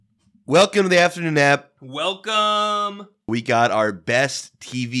Welcome to the afternoon nap. Welcome. We got our best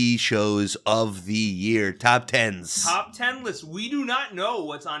TV shows of the year, top 10s. Top 10 list. We do not know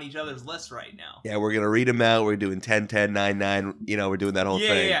what's on each other's list right now. Yeah, we're going to read them out. We're doing 10, 10, 9, 9. You know, we're doing that whole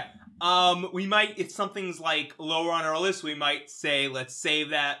thing. Yeah. We might, if something's like lower on our list, we might say, let's save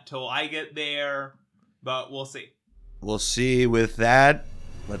that till I get there. But we'll see. We'll see. With that,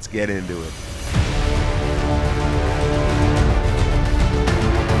 let's get into it.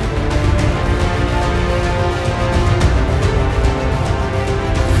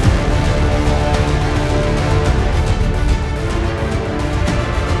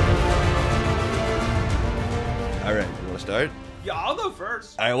 Start? Yeah, I'll go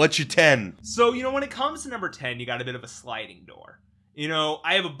first. All right, what's your 10? So, when it comes to number 10, you got a bit of a sliding door.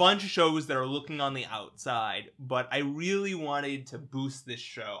 I have a bunch of shows that are looking on the outside, but I really wanted to boost this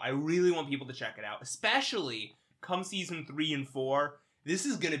show. I really want people to check it out, especially come season 3 and 4. This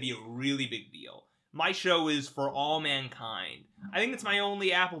is going to be a really big deal. My show is For All Mankind. I think it's my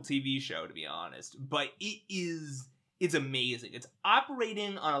only Apple TV show, to be honest, but it's amazing. It's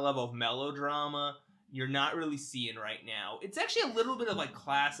operating on a level of melodrama you're not really seeing right now. It's actually a little bit of like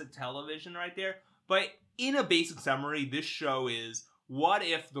classic television right there. But in a basic summary, this show is, what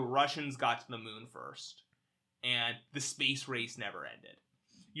if the Russians got to the moon first and the space race never ended?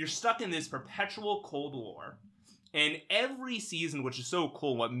 You're stuck in this perpetual Cold War. And every season, which is so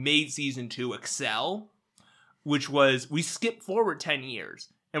cool, what made season 2 excel, which was we skip forward 10 years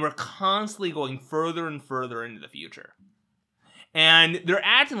and we're constantly going further and further into the future. And they're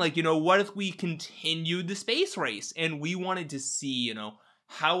acting like, what if we continued the space race? And we wanted to see,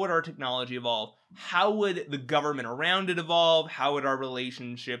 how would our technology evolve? How would the government around it evolve? How would our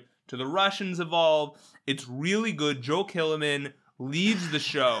relationship to the Russians evolve? It's really good. Joel Kinnaman leads the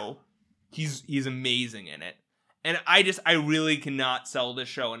show. He's amazing in it. And I really cannot sell this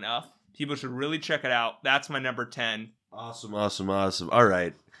show enough. People should really check it out. That's my number 10. Awesome. All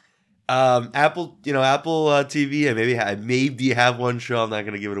right. Apple TV. I maybe have one show. I'm not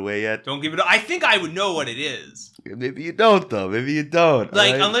gonna give it away yet. Don't give it. I think I would know what it is. Maybe you don't though. Maybe you don't.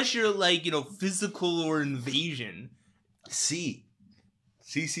 Like right? Unless you're like physical or invasion. See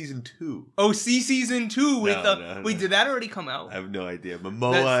season 2. Oh, season 2 with no. Did that already come out? I have no idea.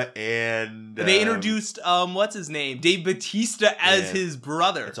 Momoa and they introduced what's his name? Dave Bautista as his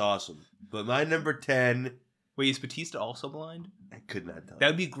brother. It's awesome. But my number 10. Wait, is Bautista also blind? I could not tell. That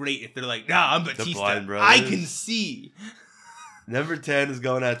would be great if they're like, nah, I'm Bautista. The blind brothers. I can see. Number 10 is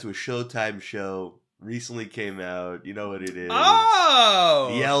going out to a Showtime show. Recently came out. You know what it is.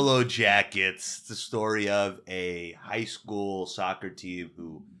 Oh! Yellow Jackets. It's the story of a high school soccer team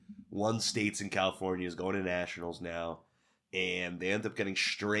who won states in California, is going to nationals now. And they end up getting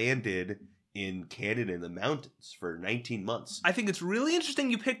stranded in Canada in the mountains for 19 months. I think it's really interesting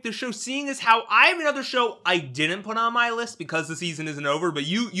you picked this show, seeing as how I have another show I didn't put on my list because the season isn't over, but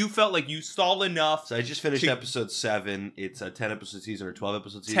you felt like you stalled enough. So I just finished episode 7. It's a 10-episode season or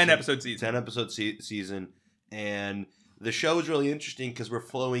 12-episode season? 10-episode season. 10-episode season. And the show is really interesting because we're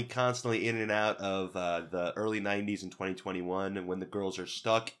flowing constantly in and out of the early 90s and 2021 and when the girls are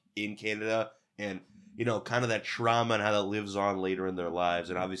stuck in Canada and kind of that trauma and how that lives on later in their lives.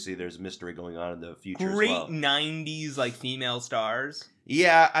 And obviously there's mystery going on in the future as well. Great 90s, female stars.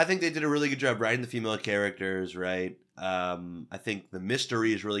 Yeah, I think they did a really good job writing the female characters, right? I think the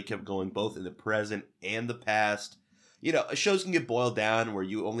mystery has really kept going both in the present and the past. Shows can get boiled down where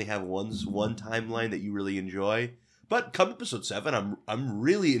you only have one timeline that you really enjoy. But come episode 7, I'm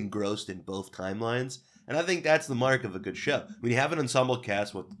really engrossed in both timelines. And I think that's the mark of a good show. When you have an ensemble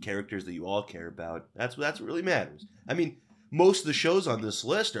cast with characters that you all care about, that's what really matters. Most of the shows on this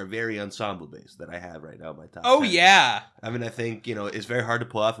list are very ensemble-based that I have right now in my top 10. Oh, yeah. I think, it's very hard to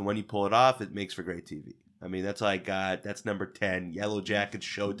pull off, and when you pull it off, it makes for great TV. That's all I got. That's number 10, Yellow Jackets,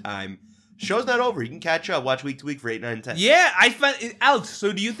 Showtime. Show's not over. You can catch up. Watch week to week for 8, 9, 10. Yeah, I found Alex,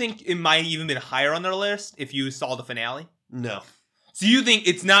 so do you think it might even been higher on their list if you saw the finale? No. So you think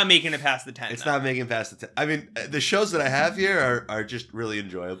it's not making it past the 10? It's not making it past the 10. The shows that I have here are just really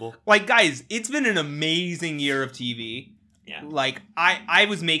enjoyable. Guys, it's been an amazing year of TV. Yeah. I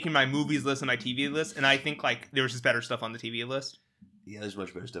was making my movies list and my TV list, and I think, there was just better stuff on the TV list. Yeah, there's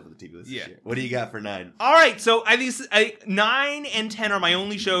much better stuff on the TV list this year. What do you got for 9? All right, so I think 9 and 10 are my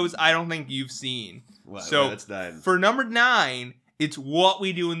only shows I don't think you've seen. Wow, so that's 9. For number 9... it's What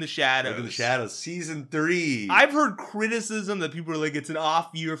We Do in the Shadows. Look in the Shadows, season 3. I've heard criticism that people are like, it's an off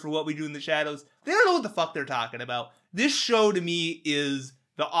year for What We Do in the Shadows. They don't know what the fuck they're talking about. This show to me is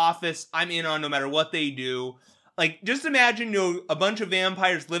The Office. I'm in on no matter what they do. Just imagine, a bunch of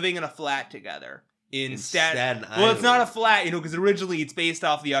vampires living in a flat together. in Staten Well, it's not a Island. flat, because originally it's based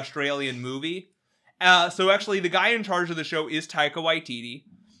off the Australian movie. So actually, the guy in charge of the show is Taika Waititi.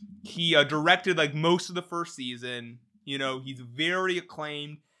 He directed like most of the first season. He's very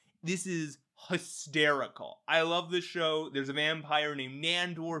acclaimed. This is hysterical. I love this show. There's a vampire named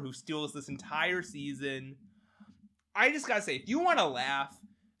Nandor who steals this entire season. I just gotta say, if you want to laugh,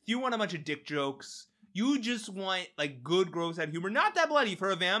 if you want a bunch of dick jokes, you just want like good gross out humor, not that bloody.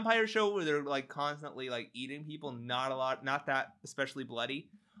 For a vampire show where they're like constantly like eating people, not that especially bloody.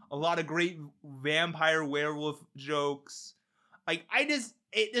 A lot of great vampire werewolf jokes. Like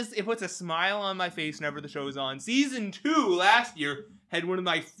it puts a smile on my face whenever the show's on. Season 2 last year had one of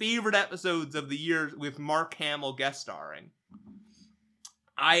my favorite episodes of the year with Mark Hamill guest starring.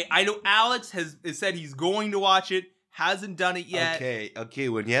 I know Alex has said he's going to watch it. Hasn't done it yet. Okay.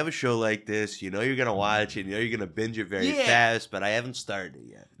 When you have a show like this, you're gonna watch it. You're gonna binge it very fast. But I haven't started it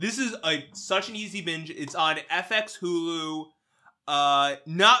yet. This is such an easy binge. It's on FX Hulu.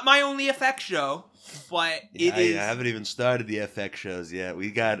 Not my only FX show, but it is. I haven't even started the FX shows yet.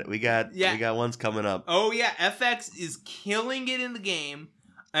 We got ones coming up. Oh yeah, FX is killing it in the game.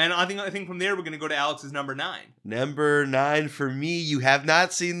 And I think from there we're gonna go to Alex's number 9. Number 9 for me. You have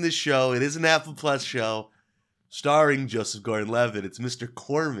not seen this show. It is an Apple Plus show. Starring Joseph Gordon-Levitt. It's Mr.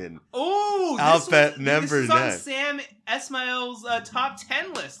 Corman. Oh, this was on Sam Esmail's top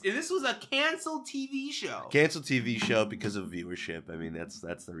 10 list. This was a canceled TV show. Canceled TV show because of viewership. I mean, that's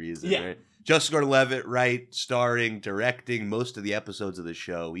the reason, Yeah. right? Joseph Gordon-Levitt, starring, directing most of the episodes of the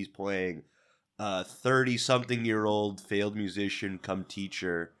show. He's playing a 30-something-year-old failed musician come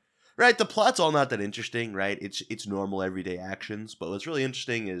teacher. Right, the plot's all not that interesting, right? It's normal everyday actions, but what's really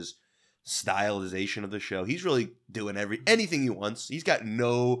interesting is stylization of the show. He's really doing anything he wants. He's got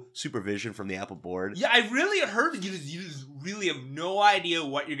no supervision from the Apple board. Yeah, I really heard that you just really have no idea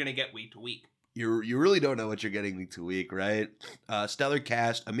what you're gonna get week to week. You really don't know what you're getting week to week, right? Stellar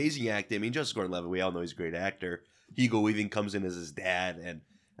cast, amazing acting. I mean, Joseph Gordon-Levitt, we all know he's a great actor. Hugo Weaving comes in as his dad, and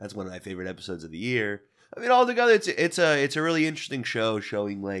that's one of my favorite episodes of the year. I mean, altogether, it's a really interesting show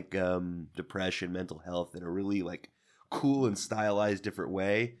showing like depression, mental health in a really like cool and stylized different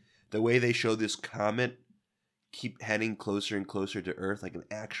way. The way they show this comet keep heading closer and closer to Earth, like an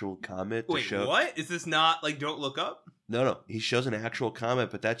actual comet. Wait, what? Is this not like Don't Look Up? No. He shows an actual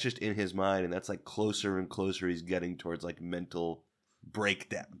comet, but that's just in his mind, and that's like closer and closer he's getting towards like mental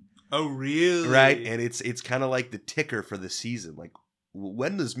breakdown. Oh, really? Right? And it's kind of like the ticker for the season. Like,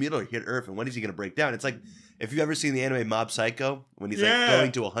 when does Miller hit Earth, and when is he going to break down? It's like, if you've ever seen the anime Mob Psycho, when he's like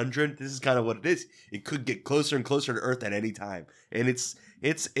going to 100, this is kind of what it is. It could get closer and closer to Earth at any time. And it's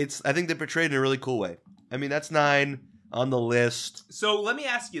I think they portrayed it in a really cool way. I mean, that's 9 on the list. So let me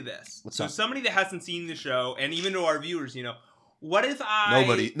ask you this. What's so up? Somebody that hasn't seen the show, and even to our viewers, what if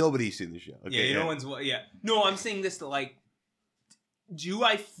I... Nobody's seen the show. Okay, no one's... Yeah. No, I'm saying this to like... Do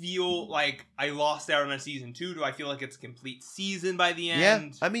I feel like I lost out on a season 2? Do I feel like it's a complete season by the end?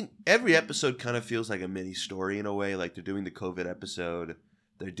 Yeah, I mean, every episode kind of feels like a mini story in a way. Like, they're doing the COVID episode.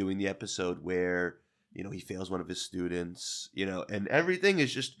 They're doing the episode where, he fails one of his students, and everything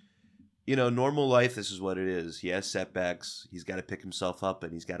is just, normal life. This is what it is. He has setbacks. He's got to pick himself up,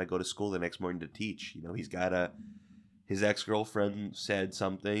 and he's got to go to school the next morning to teach. He's got to... His ex-girlfriend said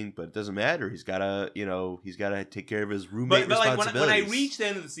something, but it doesn't matter. He's gotta take care of his roommate responsibilities. Like when I reach the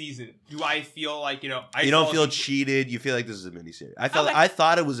end of the season, do I feel like, you don't feel cheated? You feel like this is a miniseries. I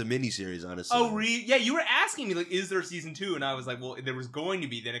thought it was a miniseries, honestly. Oh, really? Yeah, you were asking me, like, is there a season 2? And I was like, well, there was going to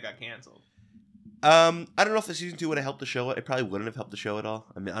be, then it got canceled. I don't know if the season 2 would have helped the show. It probably wouldn't have helped the show at all.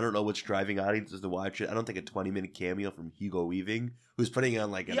 I mean, I don't know what's driving audiences to watch it. I don't think a 20-minute cameo from Hugo Weaving, who's putting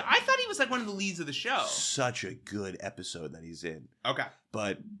on like I thought he was like one of the leads of the show. Such a good episode that he's in. Okay.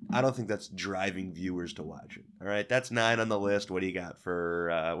 But I don't think that's driving viewers to watch it. All right, that's 9 on the list. What do you got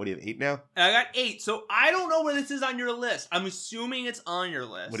for, what do you have, 8 now? I got 8. So I don't know where this is on your list. I'm assuming it's on your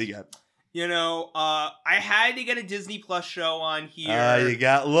list. What do you got? I had to get a Disney Plus show on here. You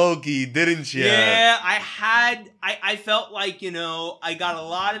got Loki, didn't you? Yeah, I felt like, I got a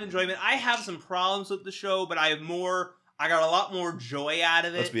lot of enjoyment. I have some problems with the show, but I got a lot more joy out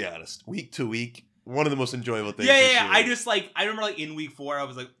of it. Let's be honest. Week to week, one of the most enjoyable things. Yeah. I remember like in week 4, I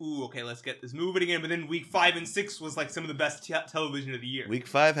was like, ooh, okay, let's get this moving again. But then week 5 and 6 was like some of the best television of the year. Week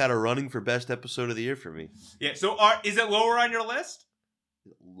 5 had a running for best episode of the year for me. Yeah, so is it lower on your list?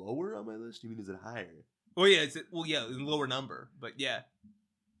 Lower on my list? You mean is it higher? Oh yeah, lower number, but yeah.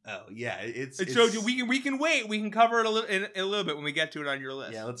 Oh yeah, it's we can wait. We can cover it in a little bit when we get to it on your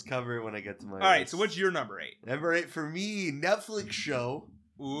list. Yeah, let's cover it when I get to my list. All right, so what's your number 8? Number 8 for me, Netflix show.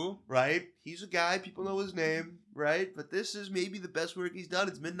 Ooh, right? He's a guy, people know his name. right? But this is maybe the best work he's done.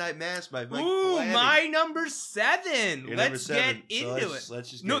 It's Midnight Mass by Mike Ooh, Flanagan. my number 7. Your Let's number get 7. into So it. let's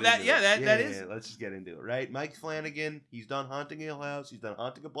just No, get that into yeah, it. that is. Let's just get into it, right? Mike Flanagan, he's done Haunting Hill House, he's done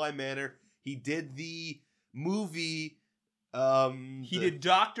Haunting of Bly Manor. He did the movie. He did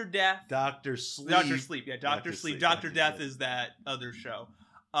Dr. Death. Dr. Sleep. Dr. Sleep, yeah, Dr. Dr. Sleep. Sleep, Dr. Dr. Death Death. is that other show.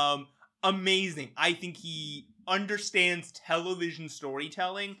 Amazing. I think he understands television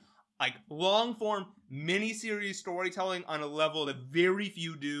storytelling, like long form miniseries storytelling on a level that very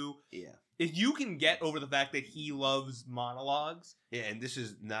few do. Yeah. If you can get over the fact that he loves monologues, Yeah, and this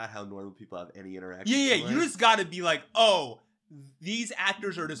is not how normal people have any interaction. yeah, in you life. just gotta be like, oh, these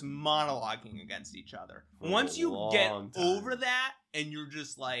actors are just monologuing against each other. For Once a you get long time. over that, and you're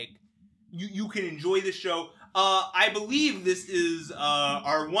just like, you can enjoy the show. I believe this is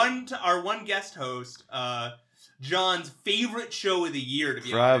our one guest host, John's favorite show of the year. To be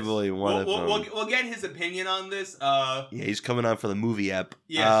Probably honest, one of them. We'll get his opinion on this. Yeah, he's coming on for the movie ep.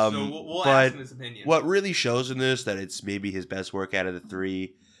 Yeah, so we'll but ask him his opinion. what really shows in this that it's maybe his best work out of the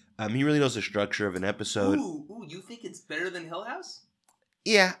 3. He really knows the structure of an episode. Ooh, you think it's better than Hill House?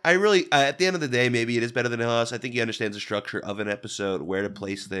 Yeah, I really, at the end of the day, maybe it is better than Hill House. I think he understands the structure of an episode, where to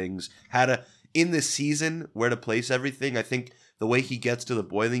place things, how to, in this season, where to place everything. I think the way he gets to the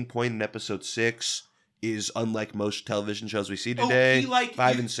boiling point in episode 6 is unlike most television shows we see today.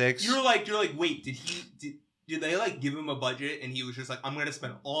 5 and 6. You're like, wait, did they like give him a budget and he was just like, I'm gonna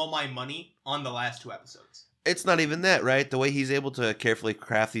spend all my money on the last 2 episodes? It's not even that, right? The way he's able to carefully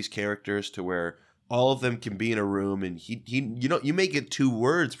craft these characters to where all of them can be in a room, and he you may get 2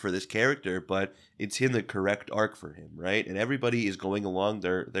 words for this character, but it's in the correct arc for him, right? And everybody is going along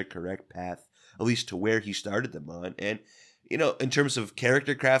their correct path, at least to where he started them on. And in terms of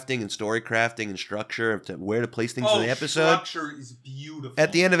character crafting and story crafting and structure, to where to place things in the episode, structure is beautiful.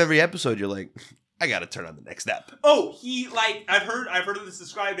 at the end of every episode, you're like, I gotta turn on the next step. Oh, he I've heard of this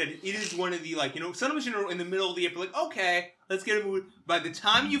described, and it is one of the sometimes in the middle of the episode, like, okay, let's get a movie. By the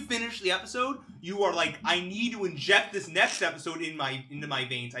time you finish the episode, you are like, I need to inject this next episode into my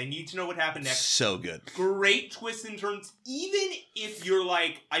veins. I need to know what happened next. So good. Great twists and turns. Even if you're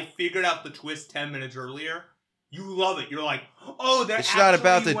like, I figured out the twist 10 minutes earlier, you love it. You're like, oh, that. It's not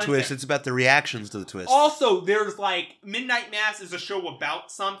about the twist. It's about the reactions to the twist. Also, there's like Midnight Mass is a show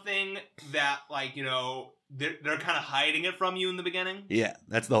about something that they're kind of hiding it from you in the beginning. Yeah,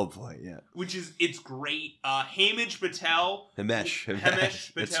 that's the whole point. Yeah, It's great. Hamish Patel. Himesh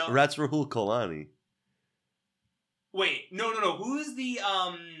Patel. That's Rahul Kolani. Wait, no. Who's the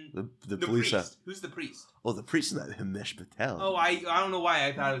police? priest? Who's the priest? Oh, the priest is not Himesh Patel. Oh, I don't know why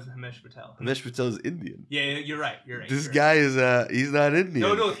I thought it was Hamish Patel. Himesh Patel is Indian. Yeah, you're right. This guy is he's not Indian.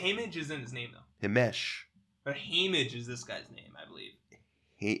 No, Hamish isn't his name though. Himesh. But Hamish is this guy's name, I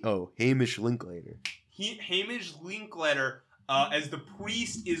believe. Hamish Linklater. Hamish Linklater as the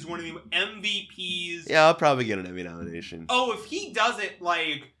priest is one of the MVPs. Yeah, I'll probably get an Emmy nomination. Oh, if he does it,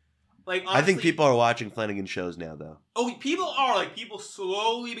 honestly, I think people are watching Flanagan shows now, though. Oh, people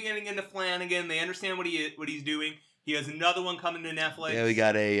slowly getting into Flanagan. They understand what he's doing. He has another one coming to Netflix. Yeah, we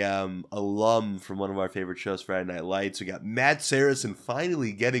got a alum from one of our favorite shows, Friday Night Lights. We got Matt Saracen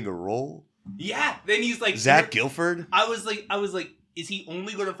finally getting a role. Yeah, then he's like Zach Gilford. I was like, is he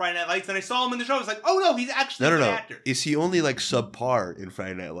only good in Friday Night Lights? And I saw him in the show. I was like, oh no, he's actually a good actor. Is he only like subpar in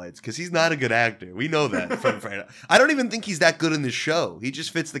Friday Night Lights? Because he's not a good actor. We know that from Friday Night. I don't even think he's that good in this show. He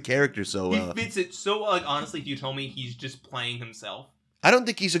just fits the character so well. He fits it so well. Like, honestly, if you told me he's just playing himself. I don't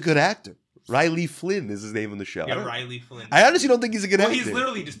think he's a good actor. Riley Flynn is his name on the show. Yeah, Riley Flynn. I honestly don't think he's a good actor. He's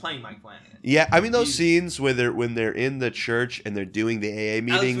literally just playing Mike Flanagan. Yeah, I mean those scenes where when they're in the church and they're doing the AA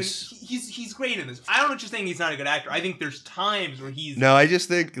meetings. He's great in this. I don't know what you're saying. He's not a good actor. I think there's times where he's. No, I just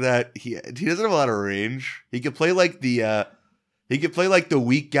think that he doesn't have a lot of range. He could play like the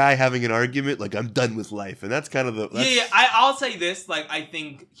weak guy having an argument, like I'm done with life, and that's kind of the. Yeah. I'll say this: like I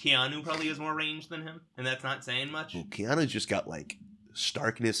think Keanu probably has more range than him, and that's not saying much. Well, Keanu's just got like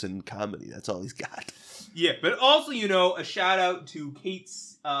starkness and comedy. That's all he's got. Yeah, but also a shout out to Kate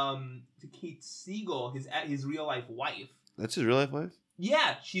Siegel, his real life wife. That's his real life wife.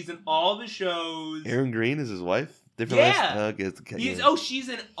 Yeah, she's in all the shows. Aaron Green is his wife. Different yeah. Okay. She's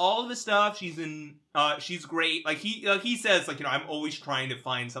in all of the stuff. She's in. She's great. Like he says, I'm always trying to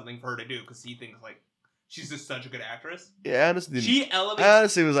find something for her to do because he thinks she's just such a good actress. Yeah, honestly, she elevates. I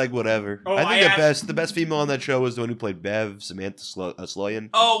honestly was like whatever. Oh, I think the best female on that show was the one who played Bev, Samantha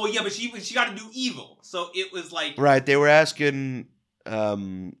Sloyan. Oh well, yeah, but she got to do evil, so it was like right. They were asking.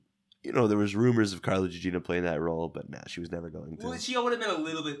 There was rumors of Carla Gugino playing that role, but she was never going to. Well, she would have been a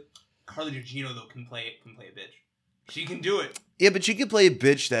little bit. Carla Gugino though can play a bitch. She can do it. Yeah, but she can play a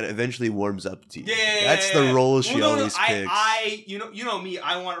bitch that eventually warms up to you. Yeah, That's the role she always I, picks. you know me.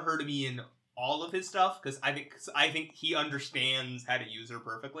 I want her to be in all of his stuff because I think he understands how to use her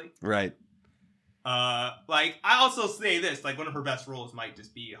perfectly. Right. Like I also say this, like one of her best roles might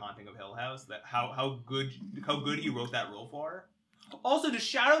just be Haunting of Hill House. That how good he wrote that role for her. Also, just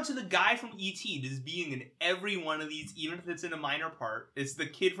shout out to the guy from E.T. just being in every one of these, even if it's in a minor part. It's the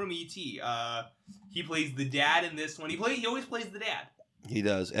kid from E.T. He plays the dad in this one. He always plays the dad. He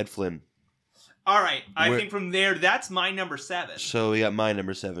does. Ed Flynn. All right, I think from there, that's my number 7. So we got my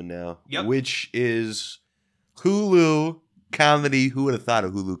number 7 now. Yep. Which is Hulu comedy. Who would have thought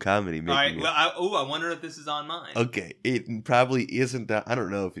of Hulu comedy? All right. Well, I wonder if this is on mine. Okay, it probably isn't. I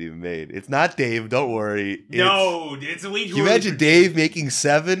don't know if it even made. It's not Dave. Don't worry. No, it's way too. Can you imagine Dave making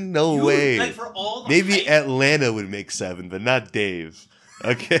 7? No way. Like for all the maybe hype. Atlanta would make 7, but not Dave.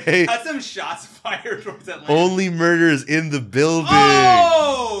 Okay. That's some shots fired towards Atlanta. Only Murders in the Building.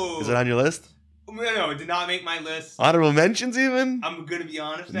 Oh! Is it on your list? No, it did not make my list. Honorable mentions, even? I'm gonna be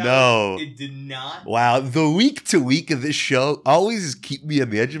honest now. No. It did not. Wow, the week to week of this show always keep me on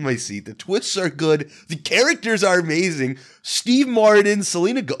the edge of my seat. The twists are good. The characters are amazing. Steve Martin,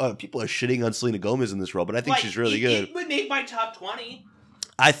 people are shitting on Selena Gomez in this role, but I think she's really good. It would make my top 20.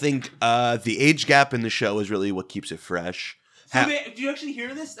 I think the age gap in the show is really what keeps it fresh. So do you actually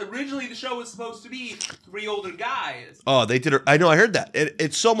hear this? Originally, the show was supposed to be 3 older guys. Oh, they did. I know. I heard that.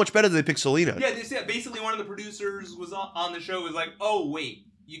 It's so much better that they picked Selena. Yeah, basically one of the producers was on the show was like, "Oh wait,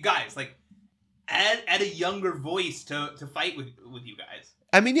 you guys like add a younger voice to fight with you guys."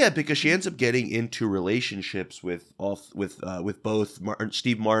 I mean, yeah, because she ends up getting into relationships with both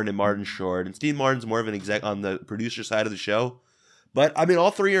Steve Martin and Martin Short, and Steve Martin's more of an exec on the producer side of the show. But I mean,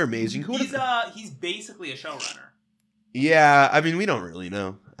 all 3 are amazing. He's basically a showrunner. Yeah, I mean, we don't really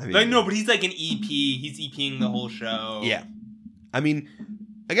know. I mean, no, but he's like an EP. He's EPing the whole show. Yeah, I mean,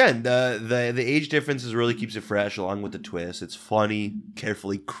 again, the age differences really keeps it fresh, along with the twist. It's funny,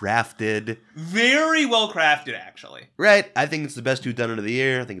 carefully crafted, very well crafted, actually. Right, I think it's the best whodunit of the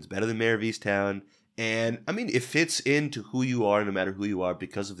year. I think it's better than Mayor of Easttown. And, I mean, it fits into who you are, no matter who you are,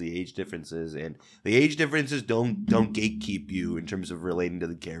 because of the age differences. And the age differences don't gatekeep you in terms of relating to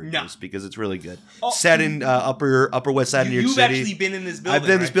the characters, because it's really good. Set in Upper West Side of New York City. You've actually been in this building, I've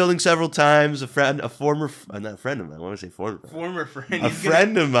been in this building several times. Not a friend of mine. Why would I say former friend? Former friend. A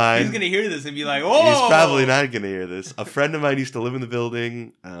friend of mine. He's going to hear this and be like, oh! He's probably not going to hear this. A friend of mine used to live in the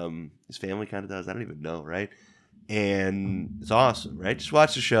building. His family kind of does. I don't even know, right? And it's awesome, right? Just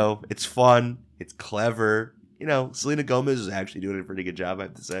watch the show. It's fun. It's clever. You know, Selena Gomez is actually doing a pretty good job, I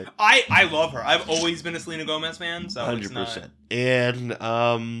have to say. I love her. I've always been a Selena Gomez fan, so 100%.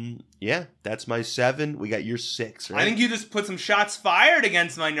 And yeah, that's my 7. We got your 6, right? I think you just put some shots fired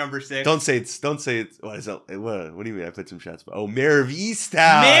against my number 6. Don't say it's. What is that? What do you mean? I put some shots fired? Oh, Mayor of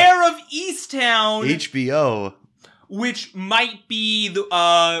Easttown. Mayor of Easttown. HBO. Which might be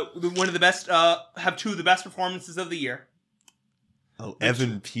one of the best. Have 2 of the best performances of the year. Oh,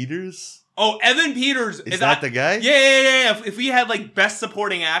 Evan Peters. Oh, Evan Peters. Is that the guy? Yeah. If we had like best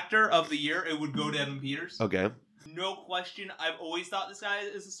supporting actor of the year, it would go to Evan Peters. Okay. No question. I've always thought this guy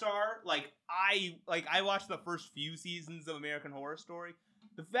is a star. I watched the first few seasons of American Horror Story.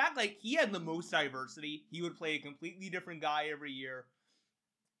 The fact he had the most diversity, he would play a completely different guy every year.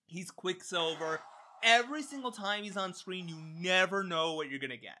 He's Quicksilver. Every single time he's on screen, you never know what you're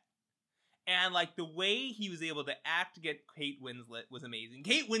gonna get. And the way he was able to act to get Kate Winslet was amazing.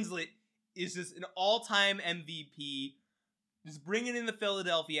 Kate Winslet is just an all-time MVP, just bringing in the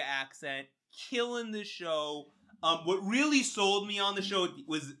Philadelphia accent, killing the show. What really sold me on the show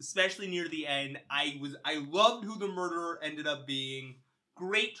was, especially near the end, I loved who the murderer ended up being.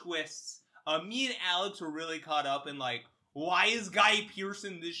 Great twists. Me and Alex were really caught up in why is Guy Pearce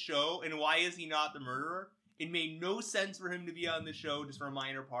in this show and why is he not the murderer? It made no sense for him to be on the show just for a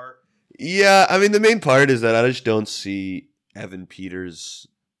minor part. Yeah, I mean, the main part is that I just don't see Evan Peters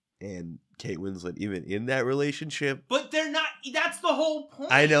and Kate Winslet even in that relationship. But they're not. That's the whole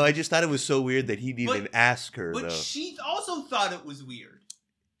point. I know. I just thought it was so weird that he'd even ask her, but though. She also thought it was weird.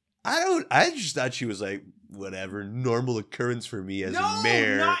 I just thought she was whatever, normal occurrence for me as a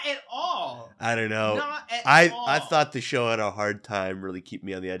mayor. No, not at all. I don't know. Not at all. I thought the show had a hard time really keeping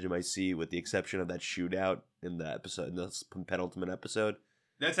me on the edge of my seat, with the exception of that shootout in the penultimate episode.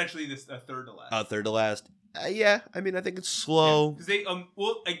 That's actually third to last. Third to last. Yeah, I mean, I think it's slow. Because they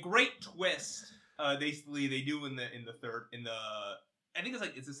a great twist. Basically, they do in the third I think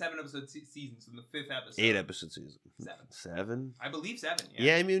it's a 7-episode season, so in the 5th episode. 8-episode season. 7. 7? I believe 7.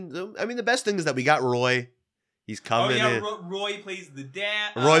 Yeah, I mean, the best thing is that we got Roy. He's Oh coming yeah, in. Roy plays the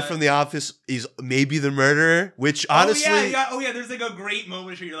dad. Roy from The Office is maybe the murderer, which honestly... Oh yeah, there's like a great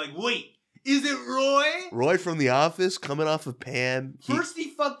moment where you're like, wait, is it Roy? Roy from The Office coming off of Pam. First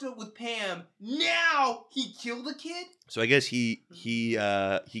he fucked up with Pam, now he killed a kid? So I guess he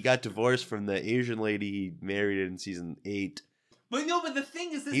got divorced from the Asian lady he married in season 8. But the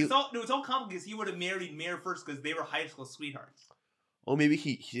thing is, it's all complicated because he would have married Mare first because they were high school sweethearts. Oh,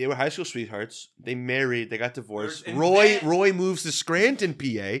 maybe they were high school sweethearts. They married. They got divorced. And Roy moves to Scranton, PA.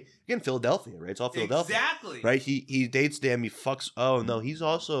 Again, Philadelphia, right? It's all Philadelphia. Exactly. Right? He dates Pam. He fucks. Oh, no. He's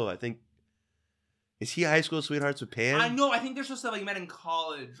also, I think... Is he high school sweethearts with Pam? I know. I think they're supposed to have like met in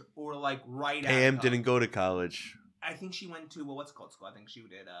college or like right after Pam college. didn't go to college. I think she went to, what's it called school? I think she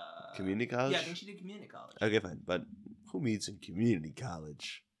did... Community college? Yeah, I think she did community college. Okay, fine. But who meets in community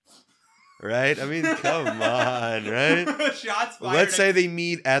college? Right? I mean, come on, right? Shots fired. Let's say they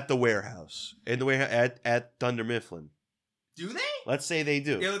meet at the warehouse. In the warehouse at Thunder Mifflin. Do they? Let's say they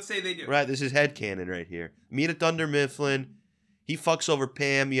do. Yeah, let's say they do. Right, this is headcanon right here. Meet at Thunder Mifflin. He fucks over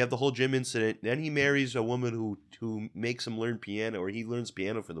Pam. You have the whole gym incident. Then he marries a woman who makes him learn piano, or he learns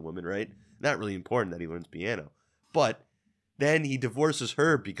piano for the woman, right? Not really important that he learns piano. But then he divorces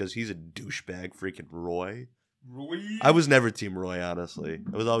her because he's a douchebag, freaking Roy. Roy? I was never Team Roy, honestly.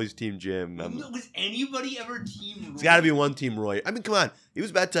 I was always Team Jim. Was anybody ever Team Roy? It's got to be one Team Roy. I mean, come on. He was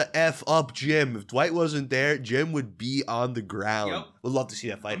about to F up Jim. If Dwight wasn't there, Jim would be on the ground. Yep. Would love to see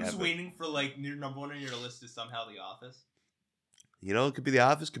that fight I'm just happen. waiting for like your number one on your list is somehow The Office. You know, it could be The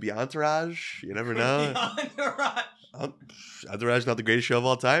Office, could be Entourage. You never know. Entourage. Entourage, not the greatest show of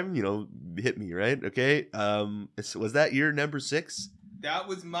all time. You know, hit me, right? Okay. Was that your number 6? That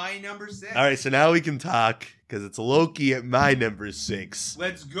was my number 6. All right, so now we can talk because it's Loki at my number 6.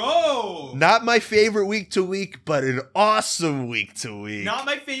 Let's go. Not my favorite week to week, but an awesome week to week. Not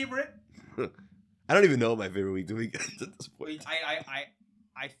my favorite. I don't even know what my favorite week to week is at this point.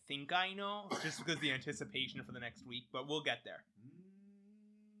 I think I know, just because the anticipation for the next week, but we'll get there.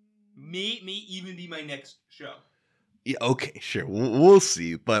 May even be my next show. Yeah, okay, sure. We'll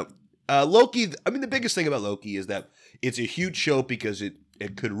see. But Loki, I mean, the biggest thing about Loki is that it's a huge show because it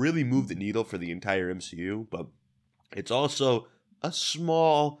could really move the needle for the entire MCU, but it's also a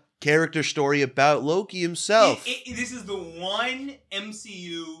small character story about Loki himself. This is the one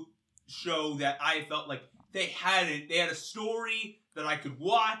MCU show that I felt like they had a story that I could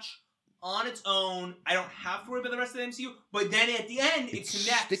watch on its own. I don't have to worry about the rest of the MCU, but then at the end it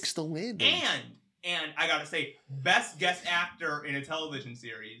connects. Sticks the landing. And I gotta say, best guest actor in a television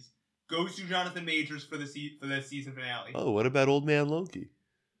series goes to Jonathan Majors for the season finale. Oh, what about Old Man Loki?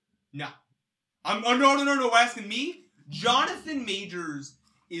 No. No, asking me? Jonathan Majors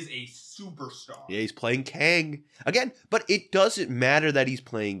is a superstar. Yeah, he's playing Kang. Again, but it doesn't matter that he's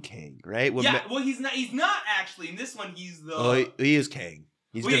playing Kang, right? Well, he's not actually. In this one, he's the... Oh, he is Kang.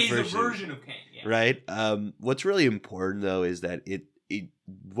 He's he's a version of Kang, yeah. Right? What's really important, though, is that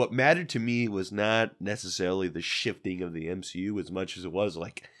what mattered to me was not necessarily the shifting of the MCU as much as it was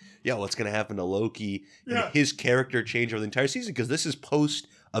like, yeah, what's going to happen to Loki and his character change over the entire season? Because this is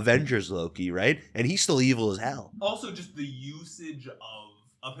post-Avengers Loki, right? And he's still evil as hell. Also, just the usage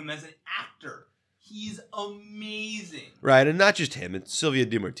of him as an actor. He's amazing. Right, and not just him. It's Sylvia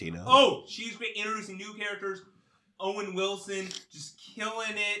DiMartino. Oh, she's great. Introducing new characters. Owen Wilson just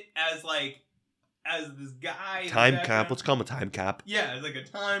killing it as this guy. Time cop. Let's call him a time cop. Yeah, it's like a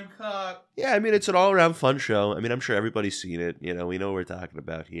time cop. Yeah, I mean, it's an all-around fun show. I mean, I'm sure everybody's seen it. You know, we know what we're talking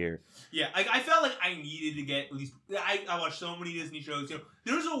about here. Yeah, I felt like I needed to get at least... I watched so many Disney shows. You know,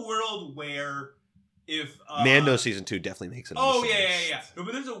 there's a world where if... Mando season 2 definitely makes it. Oh, yeah. No,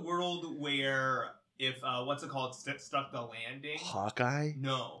 but there's a world where if... what's it called? Stuck the Landing? Hawkeye?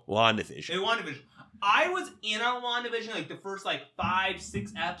 No. WandaVision. WandaVision. I was in on WandaVision like the first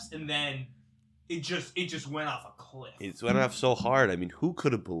 5-6 eps, and then it just went off a cliff. It went off so hard. I mean, who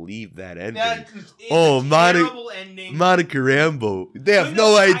could have believed that ending? Terrible ending. Monica Rambeau. They have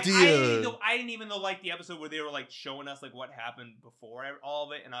no idea. I didn't even know the episode where they were showing us what happened before all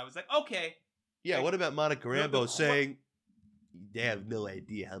of it, and I was like, okay. Yeah, what about Monica Rambeau saying they have no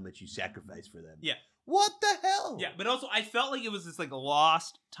idea how much you sacrifice for them? Yeah. What the hell? Yeah, but also I felt like it was this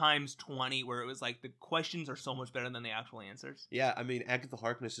Lost times 20 where it was the questions are so much better than the actual answers. Yeah, I mean, Agatha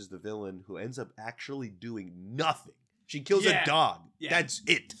Harkness is the villain who ends up actually doing nothing. She kills a dog. Yeah. That's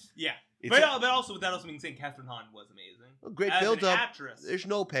it. Yeah. But also, with that also being said, Catherine Hahn was amazing. Well, great build-up. There's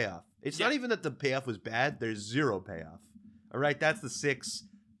no payoff. It's not even that the payoff was bad. There's zero payoff. All right, that's the 6.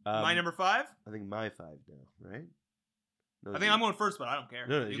 My number 5? I think my 5 now, right? No, I think I'm going first, but I don't care.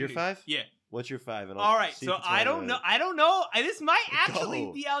 No, is your 5? Yeah. What's your 5? And I'll All right, see so if it's I right don't or know. right. I don't know. This might actually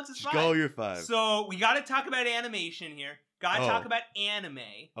Go. be Alex's Just 5. go your 5. So we got to talk about animation here. Got to Oh. talk about anime.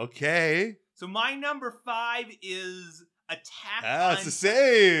 Okay. So my number 5 is Attack on. It's the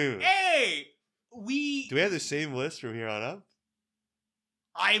same. Hey, Do we have the same list from here on up?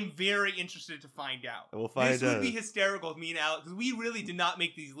 I'm very interested to find out. We'll find This would out. be hysterical with me and Alex, because we really did not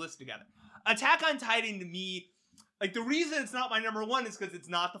make these lists together. Attack on Titan, to me, like, the reason it's not my number 1 is because it's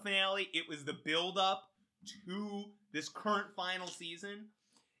not the finale. It was the build-up to this current final season.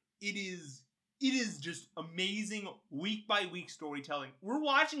 It is just amazing week-by-week storytelling. We're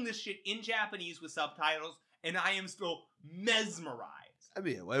watching this shit in Japanese with subtitles, and I am still mesmerized. I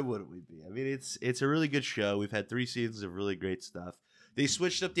mean, why wouldn't we be? I mean, it's a really good show. We've had 3 seasons of really great stuff. They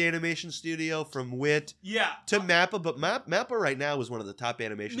switched up the animation studio from WIT Yeah. to Mappa, but Mappa right now is one of the top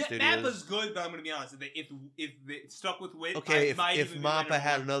animation studios. Mappa's good, but I'm gonna be honest. If they stuck with WIT, Okay, it might if even be my Mappa number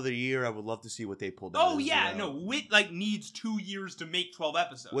had 1. another year, I would love to see what they pulled out. Oh as yeah, well. no, WIT like needs 2 years to make 12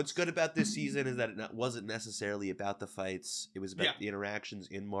 episodes. What's good about this season is that it wasn't necessarily about the fights. It was about Yeah. the interactions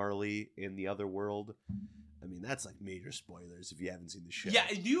in Marley in the other world. I mean, that's like major spoilers if you haven't seen the show. Yeah,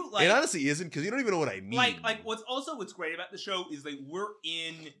 you like it honestly isn't because you don't even know what I mean. like what's great about the show is like we're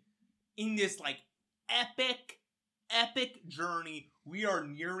in this like epic journey. We are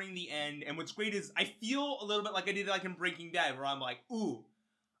nearing the end, and what's great is I feel a little bit like I did like in Breaking Bad, where I'm like, ooh,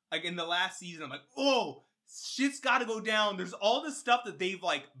 like in the last season, I'm like, oh, shit's got to go down. There's all this stuff that they've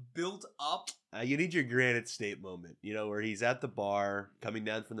like built up. You need your Granite State moment, where he's at the bar coming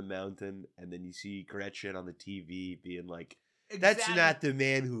down from the mountain, and then you see Gretchen on the TV being like, "That's Exactly. not the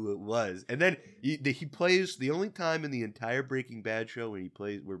man who it was." And then he plays the only time in the entire Breaking Bad show when he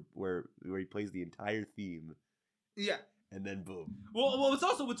plays where he plays the entire theme, Yeah. and then boom. Well,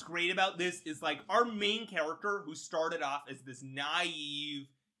 what's great about this is like our main character who started off as this naive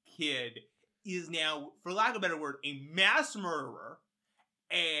kid is now, for lack of a better word, a mass murderer,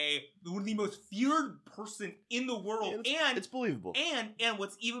 one of the most feared person in the world, and it's believable. And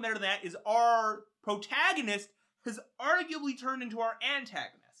what's even better than that is our protagonist has arguably turned into our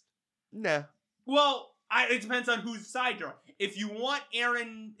antagonist. Nah. Well, it depends on whose side you're on. If you want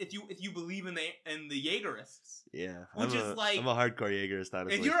Aaron, if you believe in the Jaegerists, Yeah. Which is like- I'm a hardcore Jaegerist,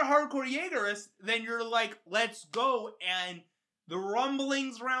 honestly. if you're a hardcore Jaegerist, then you're like, let's go, and the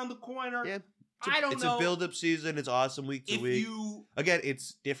rumblings around the corner. Yeah. It's know. a build-up season. It's awesome week to If week. you, Again,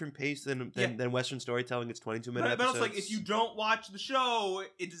 it's different pace than Western storytelling. It's 22-minute but episodes. also like if you don't watch the show,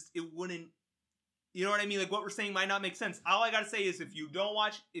 it wouldn't. You know what I mean? Like what we're saying might not make sense. All I gotta say is if you don't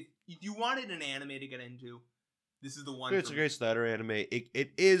watch, if you wanted an anime to get into, this is the one. It's for a me. great starter anime.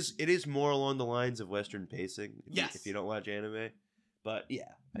 It is more along the lines of Western pacing. Yes. If you don't watch anime, but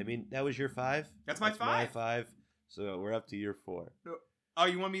yeah, I mean that was your 5. That's my 5. My 5. So we're up to your 4. Oh,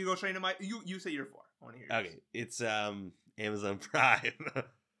 you want me to go straight into my? You say your 4. I want to hear. Yours. Okay, it's Amazon Prime.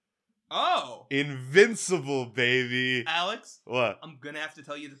 Oh, Invincible, baby. Alex, What? I'm gonna have to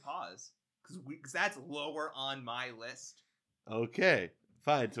tell you to pause because that's lower on my list. Okay,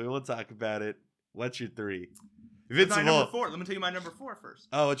 fine. So we won't talk about it. What's your 3? That's my Invincible. number 4. Let me tell you my number 4 first.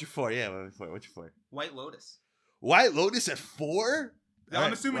 Oh, what's your 4? Yeah, what's your 4? White Lotus. White Lotus at 4?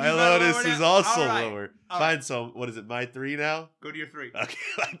 I'm assuming White you got it Lotus lower is now. also All right. lower. All Fine. So what is it? My 3 now? Go to your 3. Okay,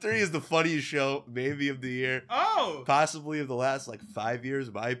 my 3 is the funniest show maybe of the year, Oh, possibly of the last like 5 years.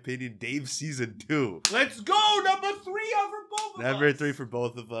 In my opinion, Dave season 2. let's go. Number 3 over both of us. Number 3 for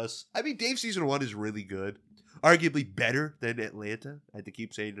both of us. I mean, Dave season 1 is really good, arguably better than Atlanta. I have to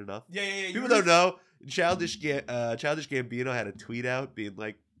keep saying it enough. Yeah. People don't know. Childish Gambino had a tweet out being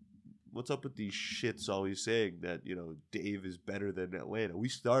like, "What's up with these shits always saying that, Dave is better than Atlanta? We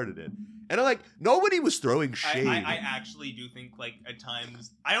started it." And I'm like, nobody was throwing shade. I actually do think, like, at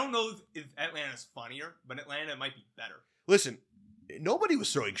times, I don't know if Atlanta's funnier, but Atlanta might be better. Listen, nobody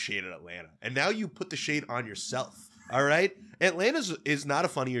was throwing shade at Atlanta. And now you put the shade on yourself. All right? Atlanta is not a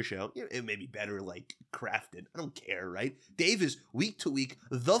funnier show. It may be better, like, crafted. I don't care, right? Dave is, week to week,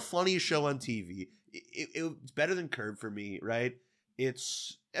 the funniest show on TV. It's better than Curb for me, right?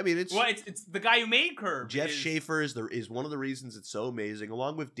 It's the guy who made Curb. Jeff Schaffer is one of the reasons it's so amazing,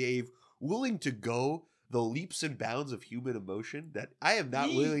 along with Dave, willing to go the leaps and bounds of human emotion that I am not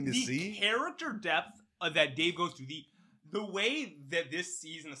willing to see. The character depth that Dave goes through, the way that this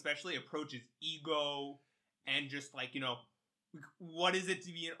season especially approaches ego and just like, what is it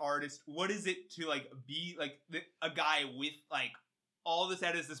to be an artist? What is it to like be like a guy with like all this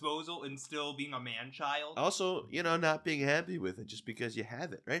at his disposal and still being a man-child? Also, not being happy with it just because you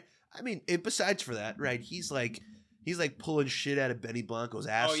have it, right? I mean, besides for that, right? He's like pulling shit out of Benny Blanco's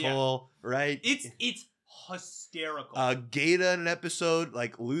asshole, right? It's hysterical. Gaeta in an episode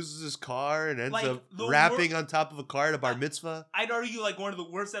like loses his car and ends Like, up the rapping on top of a car at a bar mitzvah. I'd argue like one of the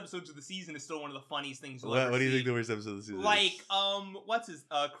worst episodes of the season is still one of the funniest things you'll What, ever what do you see. think the worst episode of the season Like, is? what's his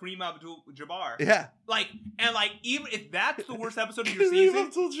Kareem Abdul-Jabbar. Yeah. Like, and like, even if that's the worst episode of your Kareem season,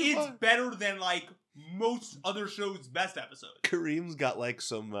 Abdul-Jabbar. it's better than like most other shows' best episodes. Kareem's got like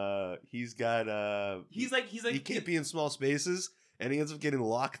some he's got He's like he can't be in small spaces and he ends up getting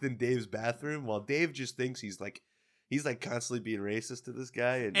locked in Dave's bathroom while Dave just thinks he's like constantly being racist to this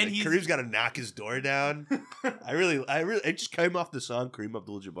guy and like, Kareem's got to knock his door down. I just came off the song Kareem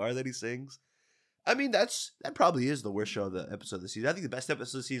Abdul-Jabbar that he sings. I mean, that probably is the worst show of the episode of the season. I think the best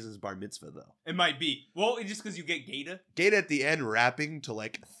episode of the season is Bar Mitzvah, though. It might be. Well, it's just because you get Gaeta. Gaeta at the end rapping to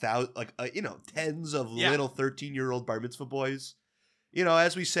like tens of little 13-year-old Bar Mitzvah boys. You know,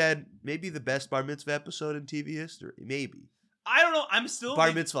 as we said, maybe the best Bar Mitzvah episode in TV history. Maybe. I don't know. I'm still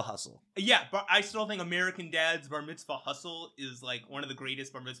Bar Mitzvah Hustle. Yeah, but I still think American Dad's Bar Mitzvah Hustle is like one of the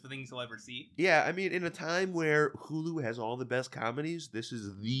greatest Bar Mitzvah things you'll ever see. Yeah, I mean, in a time where Hulu has all the best comedies, this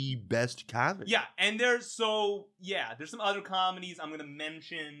is the best comedy. Yeah, and there's some other comedies I'm gonna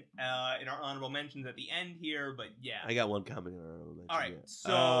mention in our honorable mentions at the end here, but yeah. I got one comedy in our honorable mention. All right, yeah.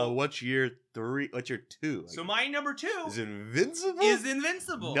 so what's your 3? What's your 2? So my number 2 is Invincible. Is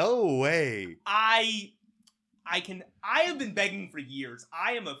Invincible. No way. I have been begging for years.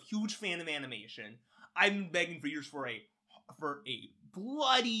 I am a huge fan of animation. I've been begging for years for a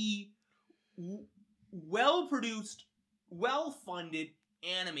bloody, well-produced, well-funded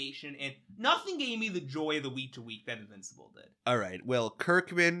animation, and nothing gave me the joy of the week to week that Invincible did. All right. Well,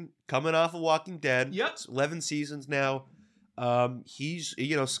 Kirkman coming off of Walking Dead. Yep. It's 11 seasons now. He's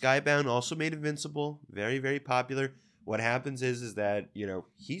Skybound also made Invincible. Very, very popular. What happens is that,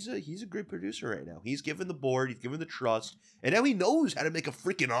 he's a great producer right now. He's given the board, he's given the trust, and now he knows how to make a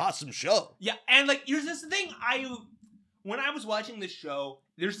freaking awesome show. Yeah, and like here's this thing, when I was watching this show,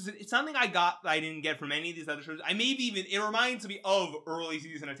 it's something I got that I didn't get from any of these other shows. It reminds me of early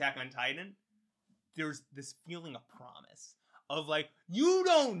season Attack on Titan. There's this feeling of promise of like, you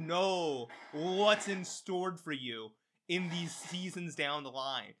don't know what's in store for you in these seasons down the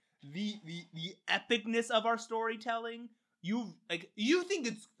line. The epicness of our storytelling, you think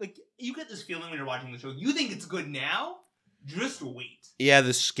it's like, you get this feeling when you're watching the show, you think it's good now, just wait. Yeah,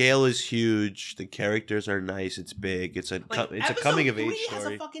 the scale is huge, the characters are nice, it's big, it's a coming of age story.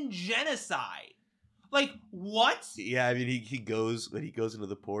 Has a fucking genocide. Like, what? Yeah, I mean, he goes into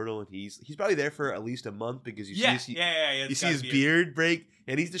the portal and he's probably there for at least a month because you see his beard break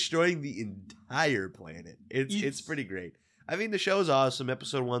and he's destroying the entire planet. It's pretty great. I mean, the show's awesome.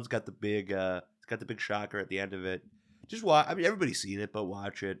 Episode 1's got the big shocker at the end of it. Just watch. I mean, everybody's seen it, but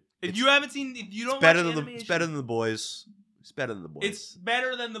watch it. If you haven't seen, if you don't, it's better than the boys. It's better than the boys. It's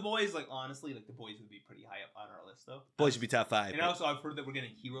better than the boys. Like, honestly, like the boys would be pretty high up on our list, though. Boys would be top 5. And also, I've heard that we're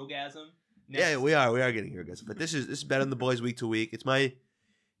getting Herogasm. Yeah, we are getting Herogasm. But this is better than the boys week to week. It's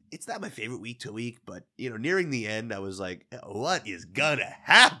not my favorite week to week, but nearing the end, I was like, what is gonna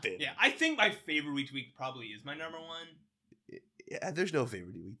happen? Yeah, I think my favorite week to week probably is my number 1. Yeah, there's no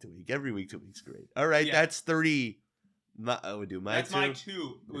favorite week to week. Every week to week's great. All right, that's 3. That's my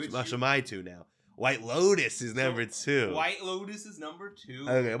 2. So my 2 now. White Lotus is number 2. White Lotus is number 2.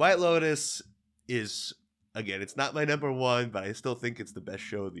 Okay, White Lotus is, again, it's not my number 1, but I still think it's the best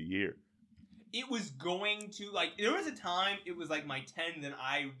show of the year. It was going to, like, there was a time it was like my 10, then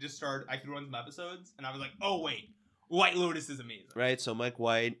I threw on some episodes, and I was like, oh, wait. White Lotus is amazing. Right, so Mike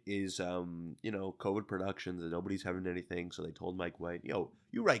White is, COVID Productions, and nobody's having anything, so they told Mike White,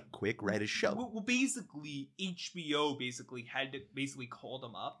 you write quick, write a show. Well, basically, HBO had to call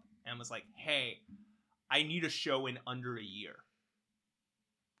them up and was like, hey, I need a show in under a year.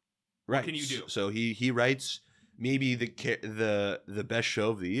 Right. What can you do? So he writes maybe the best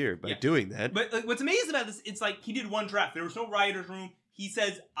show of the year by doing that. But like, what's amazing about this, it's like he did one draft. There was no writer's room. He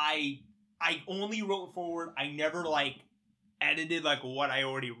says, I only wrote forward. I never edited what I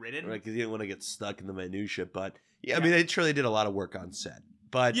already written. Right, because he didn't want to get stuck in the minutia. But I mean, they truly did a lot of work on set.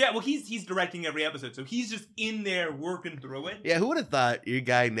 But yeah, well, he's directing every episode, so he's just in there working through it. Yeah, who would have thought your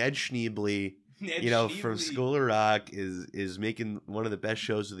guy Ned Schneebly, from School of Rock, is making one of the best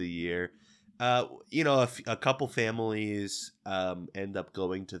shows of the year. A couple families end up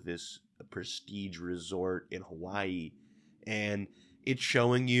going to this prestige resort in Hawaii, and it's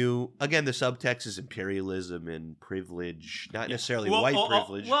showing you, again, the subtext is imperialism and privilege, not necessarily white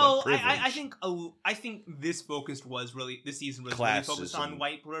privilege, but privilege. I think this season was classism. really focused on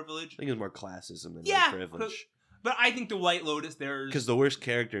white privilege. I think it was more classism than white privilege. But I think the White Lotus, because the worst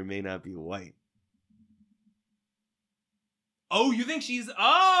character may not be white. Oh, you think she's?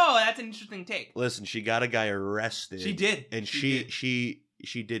 Oh, that's an interesting take. Listen, she got a guy arrested. She did, and she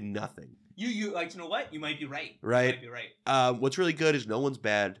she did nothing. You like, you know what? You might be right. Right. You might be right. What's really good is no one's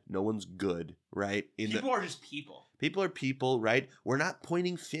bad, no one's good, right? People are just people. People are people, right? We're not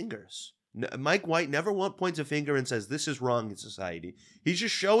pointing fingers. Mike White never points a finger and says this is wrong in society. He's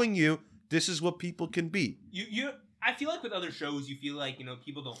just showing you this is what people can be. I feel like with other shows, you feel like,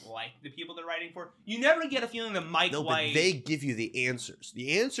 people don't like the people they're writing for. You never get a feeling that Mike White... but they give you the answers.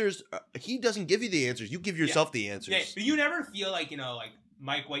 The answers, he doesn't give you the answers. You give yourself the answers. Yeah, but you never feel like, like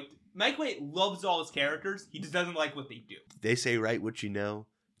Mike White... Mike White loves all his characters. He just doesn't like what they do. They say write what you know.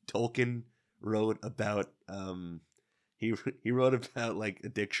 Tolkien wrote about... He wrote about like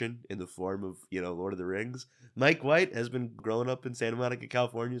addiction in the form of Lord of the Rings. Mike White has been growing up in Santa Monica,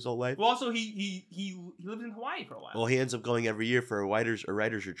 California, his whole life. Well, also he lived in Hawaii for a while. Well, he ends up going every year for a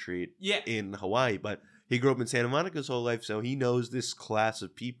writer's retreat. Yeah. In Hawaii, but he grew up in Santa Monica his whole life, so he knows this class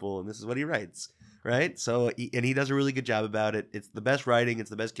of people, and this is what he writes. Right, so he does a really good job about it. It's the best writing. It's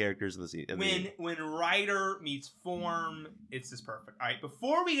the best characters in the season. When writer meets form, it's just perfect. All right,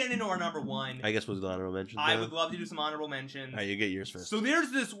 before we get into our number one, I guess we'll do honorable mentions. I would love to do some honorable mentions. All right, you get yours first. So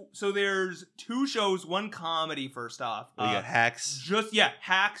there's two shows, one comedy. First off, we got Hacks.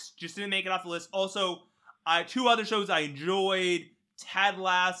 Hacks just didn't make it off the list. Also, two other shows I enjoyed. Ted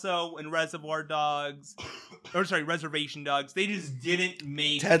Lasso and Reservoir Dogs. Reservation Dogs. They just didn't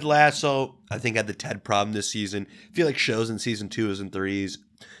make... Ted Lasso, I think, had the Ted problem this season. I feel like shows in season 2s and 3s.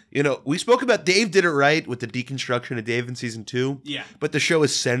 We spoke about Dave did it right with the deconstruction of Dave in season 2. Yeah. But the show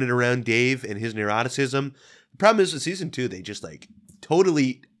is centered around Dave and his neuroticism. The problem is with season 2, they just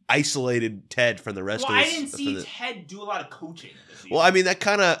totally isolated Ted from the rest of I didn't see Ted do a lot of coaching this season. Well, I mean, that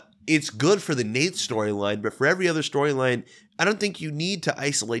kind of... It's good for the Nate storyline, but for every other storyline, I don't think you need to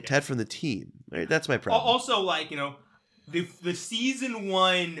isolate Ted from the team. Right? That's my problem. Also, the season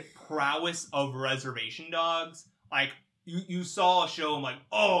 1 prowess of Reservation Dogs, you saw a show, I'm like,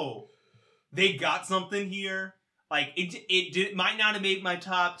 oh, they got something here. It might not have made my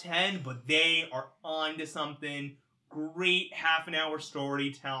top 10, but they are on to something. Great half-an-hour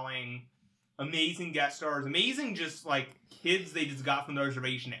storytelling. Amazing guest stars. Amazing just, kids they just got from the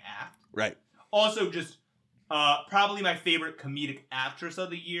reservation to act. Right. Also, just probably my favorite comedic actress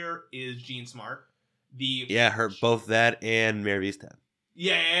of the year is Jean Smart. Both that and Mare of Easttown.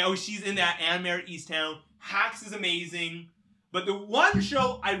 Yeah, she's in that and Mare of Easttown. Hacks is amazing. But the one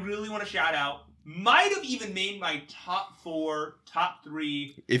show I really want to shout out might have even made my top 4, top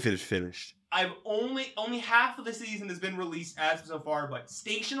 3. If it finished. I've only half of the season has been released as of so far, but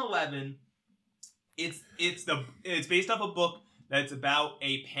Station 11. It's based off a book that's about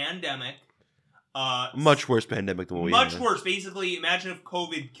a pandemic. Much worse pandemic than what we Much worse. Basically, imagine if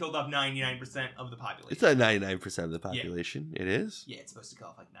COVID killed off 99% of the population. It's not 99% of the population. Yeah. It is? Yeah, it's supposed to kill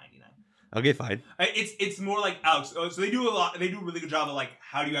off 99. Okay, fine. It's more like Alex. So they do a really good job of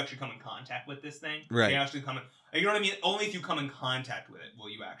how do you actually come in contact with this thing? Right. They actually come in. You know what I mean? Only if you come in contact with it will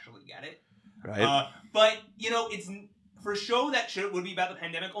you actually get it. Right. But it's for a show that would be about the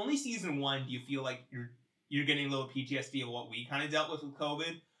pandemic. Only season 1 do you feel like you're getting a little PTSD of what we kind of dealt with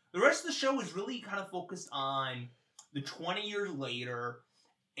COVID. The rest of the show is really kind of focused on the 20 years later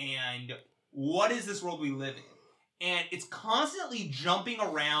and what is this world we live in. And it's constantly jumping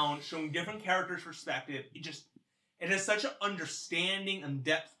around, showing different characters' perspective. It has such an understanding and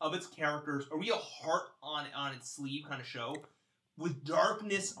depth of its characters, a real heart on its sleeve kind of show, with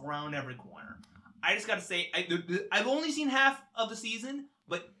darkness around every corner. I just gotta say, I've only seen half of the season,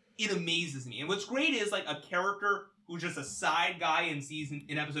 but it amazes me. And what's great is a character who's just a side guy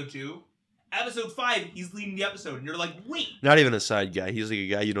in episode 2. Episode 5, he's leading the episode, and you're like, wait. Not even a side guy. He's a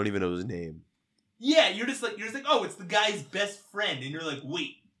guy you don't even know his name. Yeah, you're just like, oh, it's the guy's best friend, and you're like,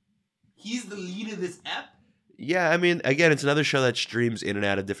 wait, he's the lead of this ep? Yeah, I mean, again, it's another show that streams in and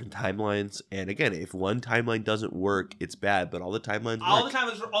out of different timelines. And again, if one timeline doesn't work, it's bad. But all the timelines work. All the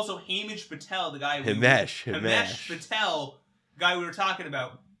timelines were also Hamish Patel, the guy Himesh Patel, guy we were talking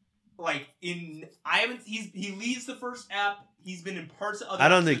about. He leads the first app. He's been in parts of other. I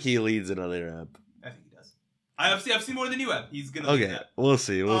don't think he leads another app. I think he does. I've seen more than you have. He's gonna. Okay, lead that. We'll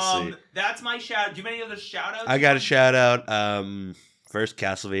see. That's my shout. Do you have any other shout outs? I got a shout out. First,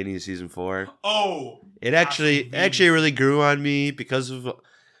 Castlevania season 4. Oh, it actually really grew on me because of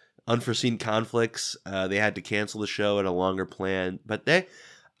unforeseen conflicts. They had to cancel the show at a longer plan, but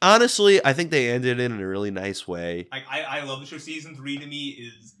honestly, I think they ended it in a really nice way. I love the show. Season 3 to me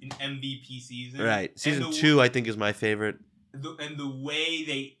is an MVP season. Right. Season 2, I think, is my favorite. And the way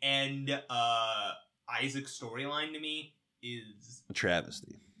they end Isaac's storyline to me is a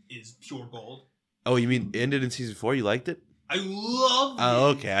travesty. Is pure gold. Oh, you mean it ended in season 4? You liked it? I love this. Oh,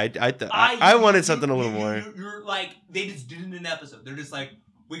 okay. I wanted something a little more. You're like, they just did it in an episode. They're just like,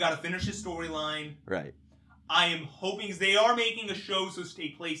 we got to finish this storyline. Right. I am hoping they are making a show so to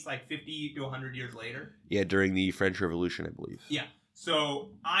take place like 50 to 100 years later. Yeah, during the French Revolution, I believe. Yeah.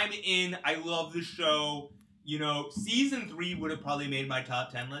 So I'm in. I love the show. You know, season 3 would have probably made my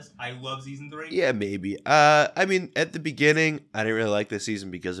top 10 list. I love season 3. Yeah, maybe. I mean, at the beginning, I didn't really like this season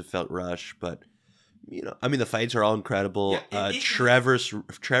because it felt rushed, but you know, I mean, the fights are all incredible. Yeah, Trevor's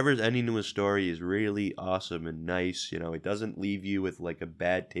ending to his story is really awesome and nice. You know, it doesn't leave you with like a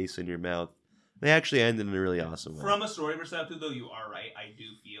bad taste in your mouth. They actually ended in a really awesome way. From a story perspective, though, you are right. I do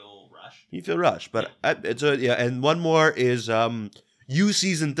feel rushed. You feel rushed, but yeah. And one more is You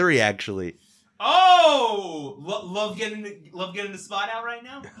season 3 actually. Oh, love getting the spot out right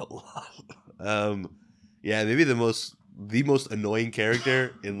now. Yeah, maybe the most annoying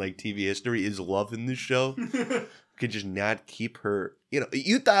character in like TV history is Love in this show. Could just not keep her. You know,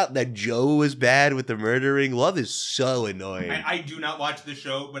 you thought that Joe was bad with the murdering. Love is so annoying. I do not watch the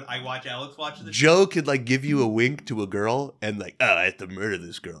show, but I watch Alex watch the show. Joe could like give you a wink to a girl and like, oh, I have to murder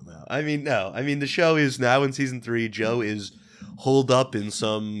this girl now. I mean, no. I mean, the show is now in season 3. Joe is holed up in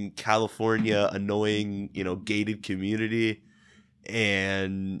some California annoying, you know, gated community,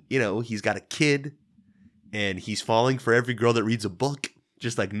 and you know he's got a kid, and he's falling for every girl that reads a book,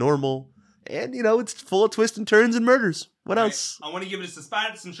 just like normal. And, you know, it's full of twists and turns and murders. What else? I want to give it a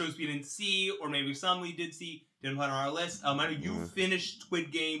spot. Some shows we didn't see, or maybe some we did see, didn't put on our list. I know you finished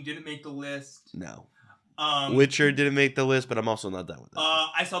Squid Game, didn't make the list. No. Witcher didn't make the list, but I'm also not done with it.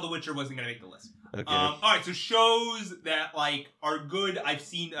 I saw The Witcher wasn't going to make the list. Okay. All right, so shows that, like, are good. I've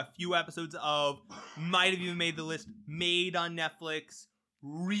seen a few episodes of, might have even made the list, Made on Netflix.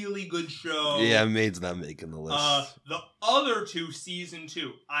 Really good show. Yeah, Maid's not making the list. The other two, season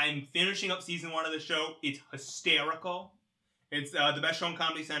 2. I'm finishing up season 1 of the show. It's hysterical. It's the best show on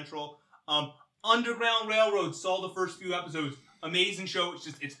Comedy Central. Underground Railroad, saw the first few episodes. Amazing show.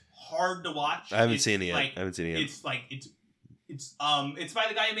 It's hard to watch. I haven't seen it yet. It's by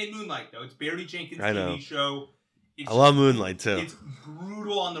the guy who made Moonlight, though. It's Barry Jenkins' TV show. I love Moonlight too. It's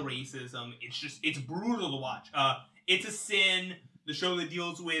brutal on the racism. It's brutal to watch. It's a Sin. The show that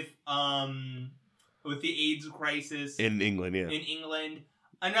deals with the AIDS crisis in England, yeah. In England,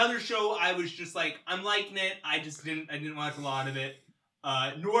 another show I was just like, I'm liking it. I didn't watch a lot of it.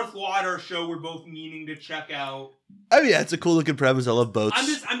 North Water show we're both meaning to check out. Oh yeah, it's a cool looking premise. I love boats.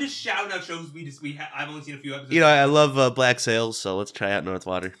 I'm just shouting out shows I've only seen a few episodes. You know, I love Black Sails, so let's try out North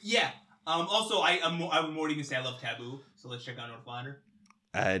Water. Yeah. Also, I would more even say I love Taboo, so let's check out North Water.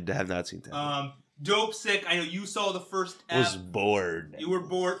 I have not seen Taboo. Dope Sick. I know you saw the first I was bored. You were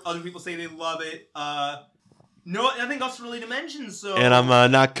bored. Other people say they love it. Nothing else really to mention. So, and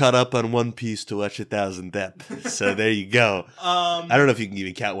I'm not caught up on One Piece to watch 1,000 depth. So there you go. I don't know if you can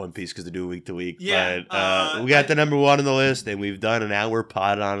even count One Piece because they do week to week. Yeah, but we got the number 1 on the list, and we've done an hour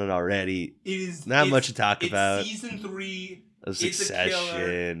pod on it already. It is not much to talk about. Season 3.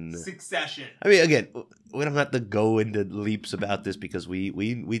 Succession. Succession. I mean, again, we don't have to go into leaps about this because we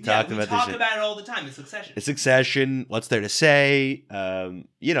talked about this. We talk about it all the time. It's Succession. It's Succession. What's there to say?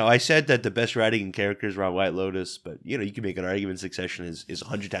 You know, I said that the best writing and characters were on White Lotus, but you know, you can make an argument Succession is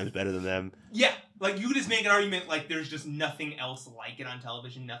 100 times better than them. Yeah, like you could just make an argument like there's just nothing else like it on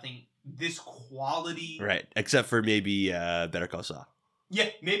television. Nothing this quality. Right, except for maybe Better Call Saul. Yeah,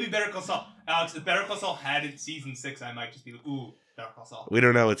 maybe Better Call Saul. Alex, if Better Call Saul had it season 6, I might just be like, ooh, Better Call Saul. We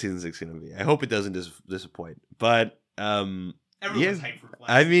don't know what season 6 is going to be. I hope it doesn't disappoint. But, everyone's hyped for Flash.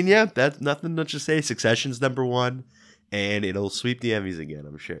 I mean, yeah, that's nothing much to say. Succession's number 1, and it'll sweep the Emmys again,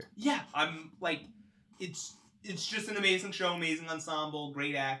 I'm sure. Yeah, I'm like, it's just an amazing show, amazing ensemble,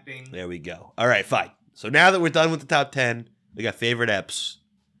 great acting. There we go. All right, fine. So now that we're done with the top 10, we got favorite eps.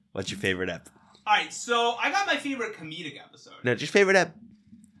 What's your favorite ep? All right, so I got my favorite comedic episode. No, just favorite ep.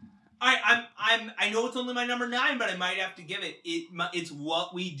 All right, I know it's only my number 9, but I might have to give it. It's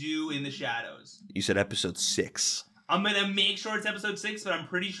What We Do in the Shadows. You said episode 6. I'm gonna make sure it's episode 6, but I'm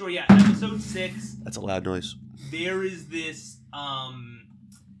pretty sure, yeah, episode 6. That's a loud noise. There is this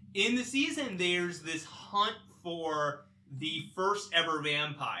in the season. There's this hunt for the first ever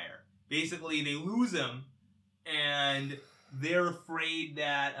vampire. Basically, they lose him, and they're afraid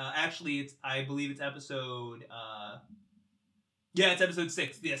that I believe it's episode it's episode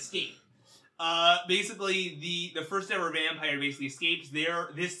 6, The Escape. Basically the first ever vampire basically escapes.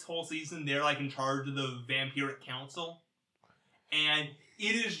 This whole season they're like in charge of the vampiric council. And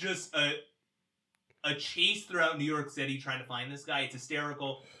it is just a chase throughout New York City trying to find this guy. It's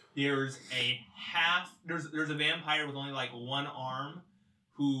hysterical. There's a vampire with only like one arm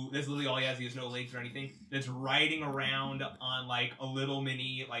that's literally all he has. He has no legs or anything. That's riding around on like a little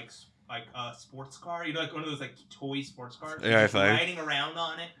mini like a sports car. You know, like one of those like toy sports cars. He's just riding around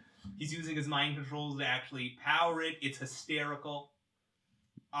on it. He's using his mind controls to actually power it. It's hysterical.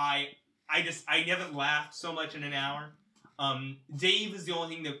 I haven't laughed so much in an hour. Dave is the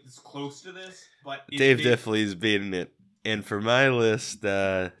only thing that's close to this, but Dave definitely is beating it. And for my list,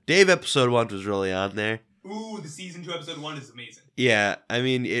 Dave episode 1 was really on there. Ooh, the season 2 episode 1 is amazing. Yeah, I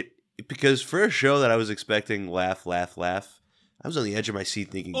mean because for a show that I was expecting laugh, I was on the edge of my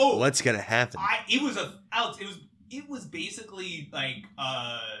seat thinking, what's gonna happen? It was basically like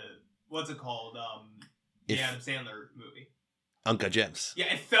what's it called? The Adam Sandler movie. Uncut Gems.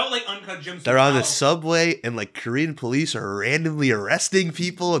 Yeah, it felt like Uncut Gems. They're on the subway and like Korean police are randomly arresting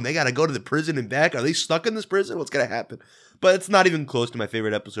people and they gotta go to the prison and back. Are they stuck in this prison? What's gonna happen? But it's not even close to my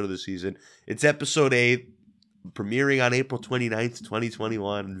favorite episode of the season. It's episode 8, premiering on April 29th,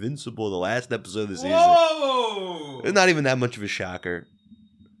 2021. Invincible, the last episode of the season. Whoa! It's not even that much of a shocker.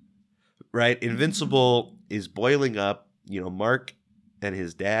 Right? Invincible is boiling up. You know, Mark and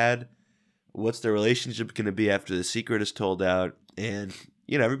his dad. What's their relationship going to be after the secret is told out? And,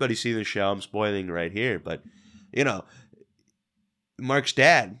 you know, everybody's seen the show. I'm spoiling right here. But, you know, Mark's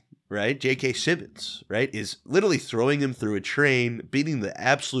dad, right, J.K. Simmons, right, is literally throwing him through a train, beating the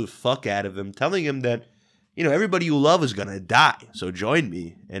absolute fuck out of him, telling him that, you know, everybody you love is going to die. So join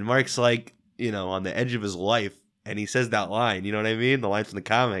me. And Mark's like, you know, on the edge of his life. And he says that line, you know what I mean? The line from the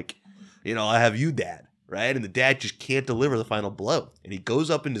comic, you know, I have you, Dad. Right? And the dad just can't deliver the final blow. And he goes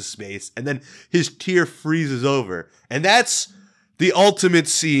up into space, and then his tear freezes over. And that's the ultimate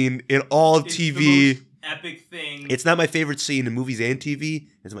scene in all of TV. The most epic thing. It's not my favorite scene in movies and TV.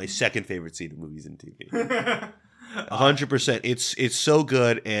 It's my second favorite scene in movies and TV. 100%. It's so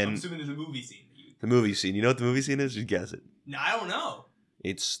good. And I'm assuming there's a movie scene. The movie scene. You know what the movie scene is? Just guess it. No, I don't know.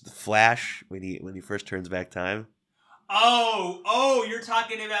 It's the Flash when he first turns back time. Oh, you're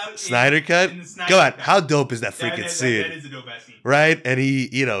talking about Snyder Cut? Go on, how dope is that freaking scene? That is a dope ass scene. Right? And he,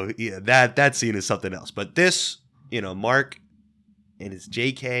 you know, that scene is something else. But this, you know, Mark and his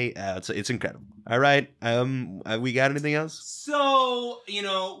JK, it's incredible. All right. We got anything else? So, you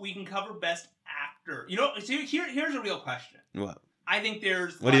know, we can cover best actor. You know, so here's a real question. What? I think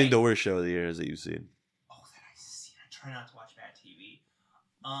there's What do you think the worst show of the year is that you've seen? Oh, that I've seen. I try not to watch bad TV.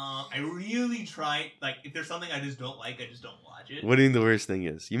 I really try, like, if there's something I just don't like, I just don't watch it. What do you think the worst thing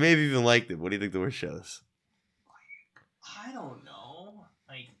is? You may have even liked it. What do you think the worst show is? I don't know.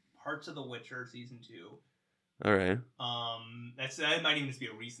 Like, parts of The Witcher season 2. All right. That might even just be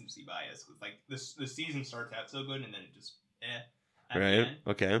a recency bias. With like the season starts out so good and then it just Right.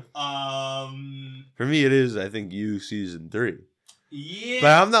 Okay. For me, it is. I think You season 3. Yeah.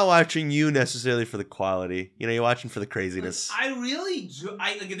 But I'm not watching You necessarily for the quality. You know, you're watching for the craziness. I really do.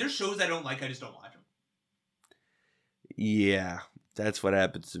 Like, if there's shows I don't like, I just don't watch them. Yeah, that's what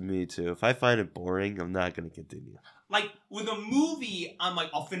happens to me too. If I find it boring, I'm not gonna continue. Like with a movie, I'm like,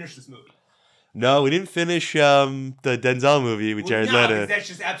 I'll finish this movie. No, we didn't finish the Denzel movie with Jared Leto. No, that's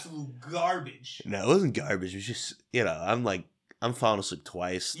just absolute garbage. No, it wasn't garbage. It was just, you know, I'm falling asleep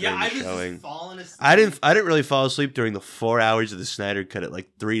twice. Yeah, I was showing. just falling asleep. I didn't really fall asleep during the 4 hours of the Snyder Cut at like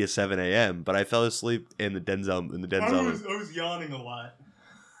 3 to 7 a.m. But I fell asleep in the Denzel. I was yawning a lot.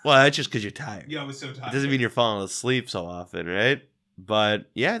 Well, that's just because you're tired. Yeah, I was so tired. It doesn't mean you're falling asleep so often, right? But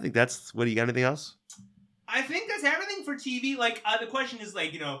yeah, I think that's. What do you got? Anything else? I think that's everything for TV. Like the question is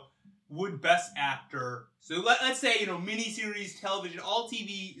like, you know, would Best Actor? So let's say, you know, miniseries, television, all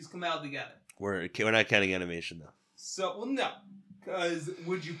TV is come out together. We're not counting animation though. So well, no, because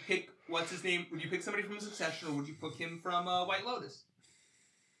would you pick what's his name? Would you pick somebody from Succession, or would you pick him from White Lotus?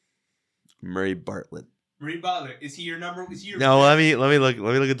 Murray Bartlett. Murray Bartlett, is he your number? Is he your? No, let me look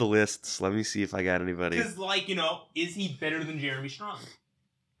at the lists. Let me see if I got anybody. Because, like, you know, is he better than Jeremy Strong?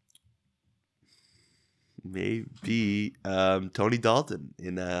 Maybe Tony Dalton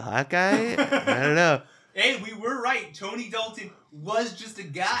in Hawkeye. I don't know. Hey, we were right. Tony Dalton was just a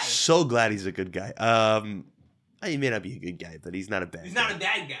guy. So glad he's a good guy. He may not be a good guy, but he's not a bad. He's not a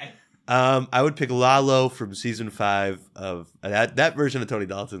bad guy. I would pick Lalo from season 5 of that version of Tony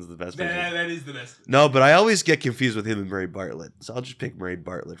Dalton's the best version. That is the best. No, but I always get confused with him and Murray Bartlett, so I'll just pick Murray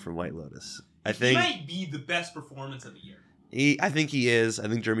Bartlett from White Lotus. I think he might be the best performance of the year. I think he is. I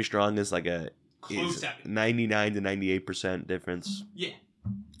think Jeremy Strong is like a close second. 99 to 98% difference. Yeah.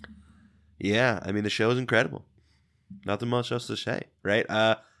 Yeah, I mean the show is incredible. Nothing much else to say, right?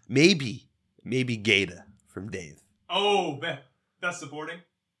 Maybe Gata from Dave. Oh, best supporting.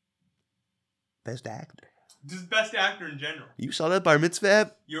 Best actor. Just best actor in general. You saw that Bar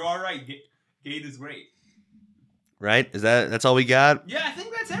Mitzvah? You're all right. Gate is great. Right? That's all we got? Yeah, I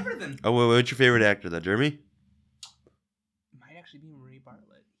think that's everything. Oh, what's your favorite actor though, Jeremy? Might actually be Marie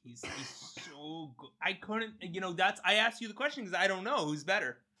Bartlett. He's so good. I couldn't, I asked you the question because I don't know who's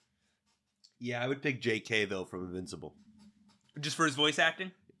better. Yeah, I would pick J.K. though from Invincible. Just for his voice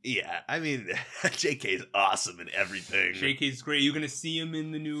acting? Yeah, I mean, J.K.'s awesome in everything. J.K.'s great. You're gonna see him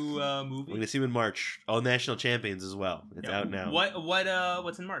in the new movie. We're gonna see him in March. All National Champions as well. It's out now.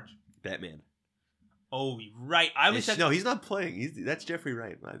 What's in March? Batman. Oh, right. No, he's not playing. That's Jeffrey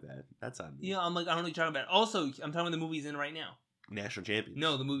Wright. My bad. That's on me. Yeah, I'm like, I don't know what you're talking about. Also, I'm talking about the movie he's in right now. National Champions.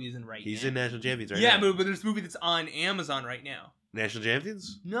 No, the movie isn't right. He's now. in National Champions right now. now. Yeah, but there's a movie that's on Amazon right now. National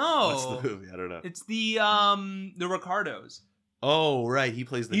Champions? No. What's the movie? I don't know. It's the Ricardos. Oh, right. He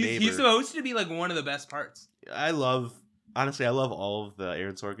plays the neighbor. He's supposed to be like one of the best parts. Honestly, I love all of the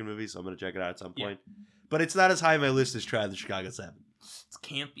Aaron Sorkin movies, so I'm going to check it out at some point. But it's not as high on my list as Trial of the Chicago 7. It's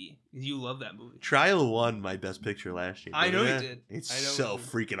campy. You love that movie. Trial won my best picture last year. I know he did. It's so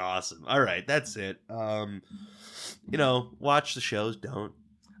freaking awesome. All right, that's it. Watch the shows, don't.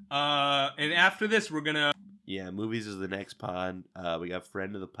 And after this, we're gonna. Yeah, movies is the next pod. We got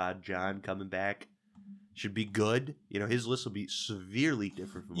friend of the pod, John, coming back. Should be good. His list will be severely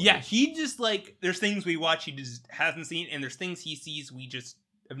different from. Yeah, he just there's things we watch he just hasn't seen, and there's things he sees we just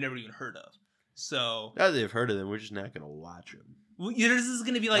have never even heard of. So now that they've heard of them, we're just not gonna watch them. Well, this is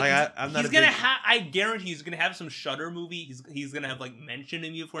gonna be I guarantee he's gonna have some Shudder movie. He's gonna have mention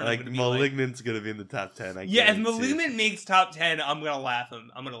in you for it. Malignant's gonna be in the top 10. If Malignant makes top 10, I'm gonna laugh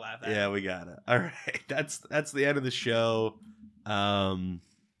him. I'm gonna laugh at him. Yeah, we got it. All right, that's the end of the show.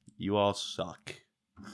 You all suck.